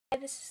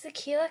this is the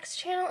Keelux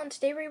channel, and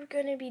today we're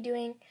going to be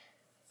doing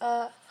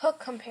a hook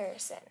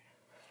comparison.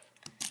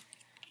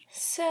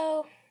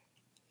 So,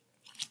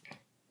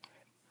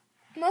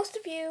 most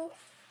of you,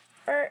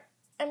 or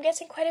I'm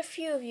guessing quite a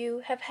few of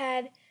you, have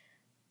had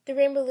the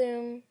Rainbow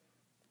Loom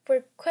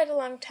for quite a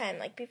long time,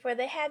 like before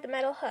they had the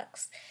metal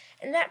hooks.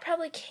 And that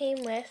probably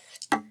came with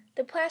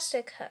the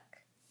plastic hook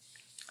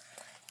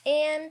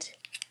and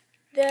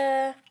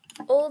the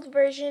old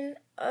version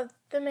of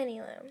the mini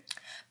loom.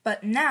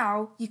 But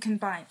now you can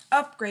buy an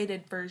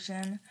upgraded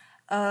version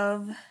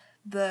of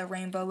the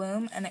Rainbow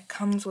Loom, and it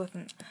comes with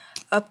an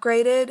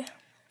upgraded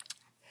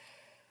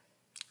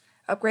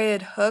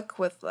hook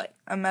with like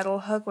a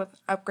metal hook with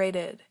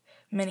upgraded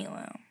mini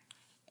loom.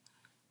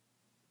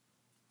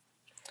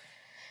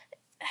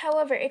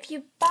 However, if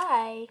you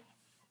buy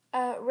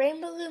a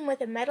Rainbow Loom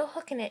with a metal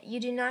hook in it, you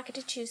do not get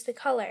to choose the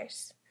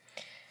colors.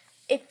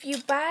 If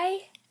you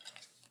buy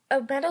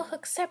a metal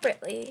hook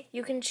separately,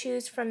 you can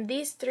choose from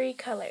these three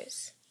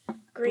colors: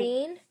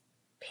 green,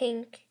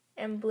 pink,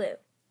 and blue.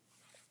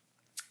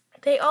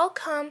 They all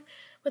come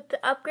with the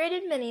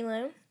upgraded mini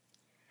loom,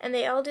 and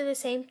they all do the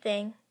same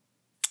thing,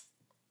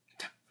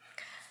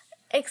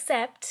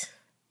 except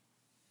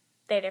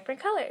they're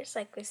different colors,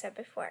 like we said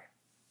before.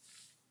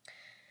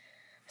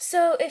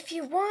 So if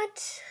you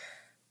want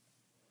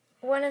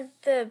one of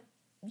the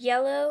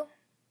yellow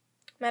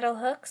metal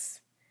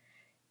hooks,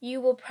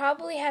 you will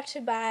probably have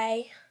to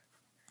buy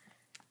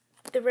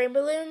the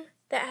Rainbow Loom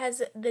that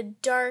has the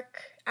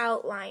dark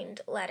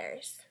outlined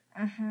letters.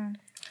 And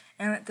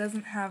it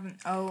doesn't have an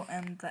O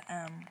and the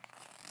M.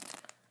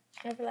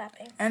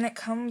 Overlapping. And it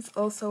comes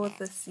also with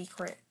a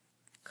secret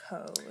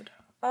code.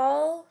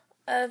 All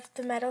of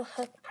the metal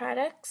hook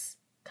products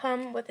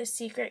come with a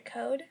secret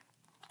code.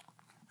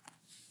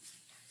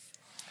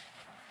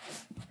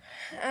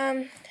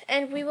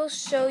 And we will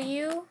show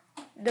you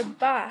the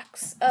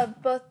box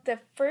of both the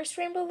first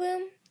Rainbow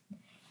Loom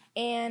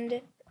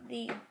and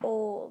the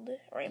old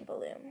Rainbow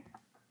Loom.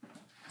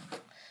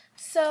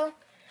 So,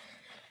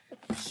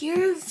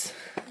 here's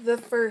the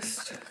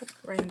first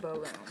Rainbow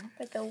Loom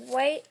with the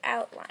white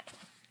outline.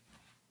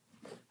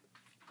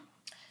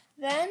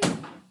 Then,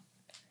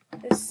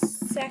 the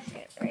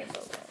second Rainbow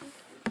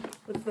Loom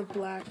with the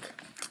black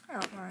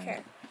outline.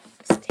 Here,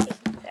 just take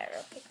that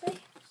real quickly.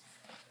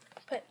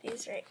 Put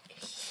these right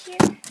here.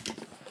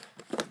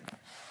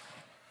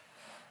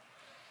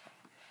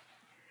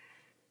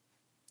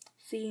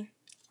 See?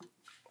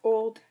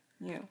 Old,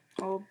 new,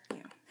 old,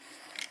 new.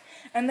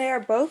 And they are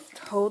both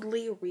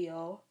totally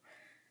real.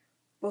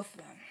 Both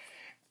of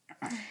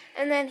them.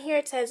 And then here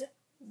it says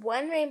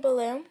 1 Rainbow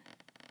Loom,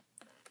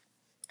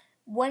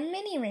 1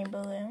 mini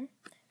Rainbow Loom,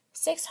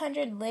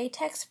 600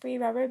 latex-free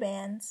rubber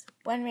bands,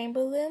 1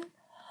 Rainbow Loom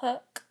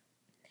hook,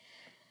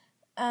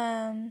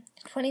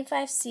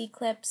 25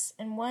 C-clips,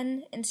 and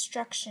 1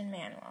 instruction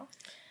manual.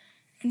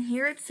 And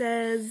here it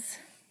says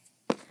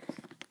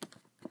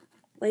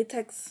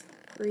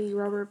latex-free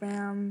rubber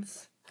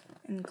bands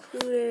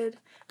included,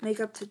 make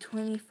up to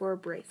 24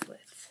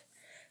 bracelets.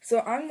 So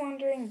I'm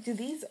wondering, do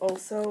these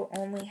also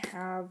only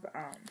have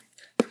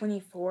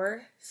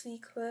 24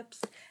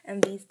 C-clips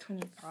and these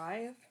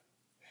 25?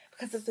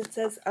 Because if it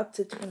says up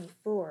to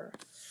 24...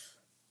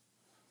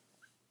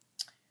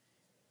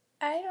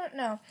 I don't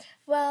know.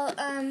 Well,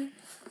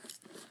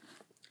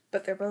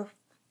 but they're both...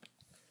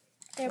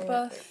 They're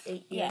both,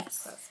 8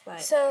 yes.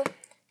 Plus, so,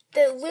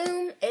 the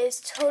loom is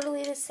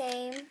totally the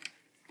same.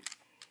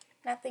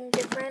 Nothing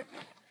different.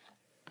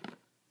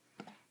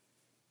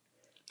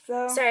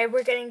 So, sorry,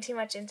 we're getting too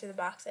much into the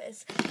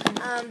boxes.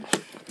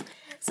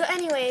 So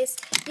anyways,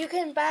 you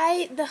can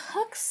buy the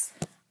hooks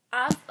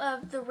off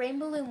of the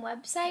Rainbow Loom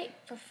website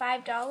for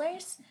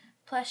 $5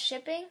 plus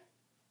shipping.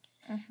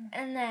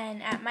 And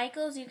then at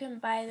Michael's you can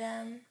buy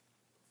them.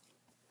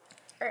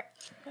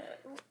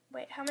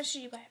 Wait, how much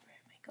did you buy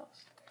for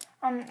Michael's?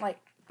 like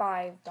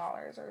 $5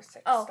 or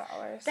 $6. Oh,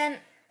 then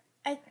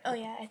I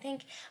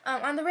think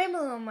on the Rainbow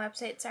Loom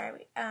website.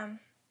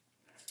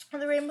 On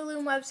the Rainbow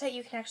Loom website,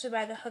 you can actually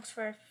buy the hooks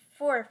for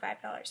 $4 or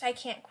 $5. I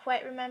can't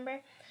quite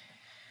remember.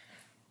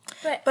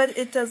 But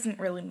it doesn't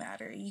really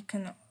matter. You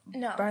can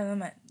buy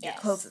them at your Yes.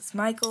 closest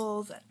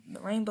Michael's, at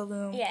the Rainbow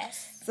Loom.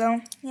 Yes.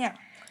 So, yeah.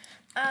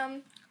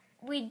 I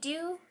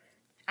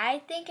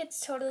think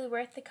it's totally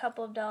worth a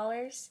couple of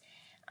dollars.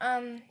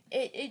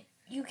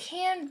 You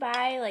can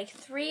buy like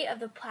 3 of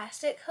the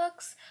plastic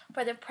hooks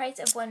for the price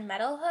of 1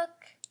 metal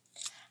hook.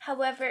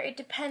 However, it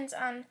depends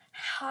on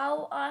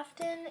how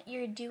often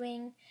you're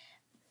doing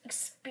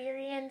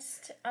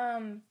experienced,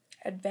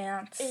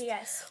 Advanced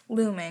yes,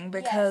 looming,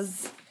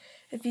 because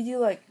if you do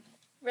like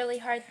really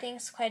hard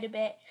things quite a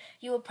bit,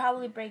 you will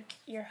probably break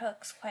your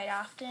hooks quite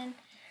often.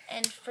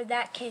 And for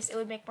that case, it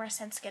would make more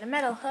sense to get a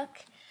metal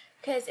hook,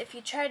 because if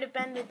you try to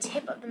bend the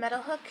tip of the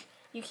metal hook,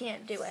 you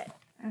can't do it.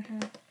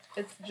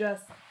 It's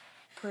just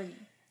pretty.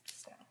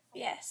 So.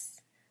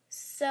 Yes.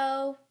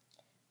 So,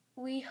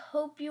 we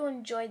hope you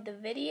enjoyed the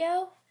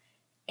video,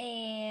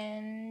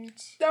 and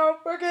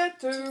Don't forget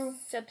to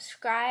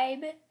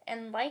subscribe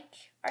and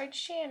like our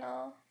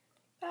channel.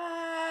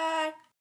 bye.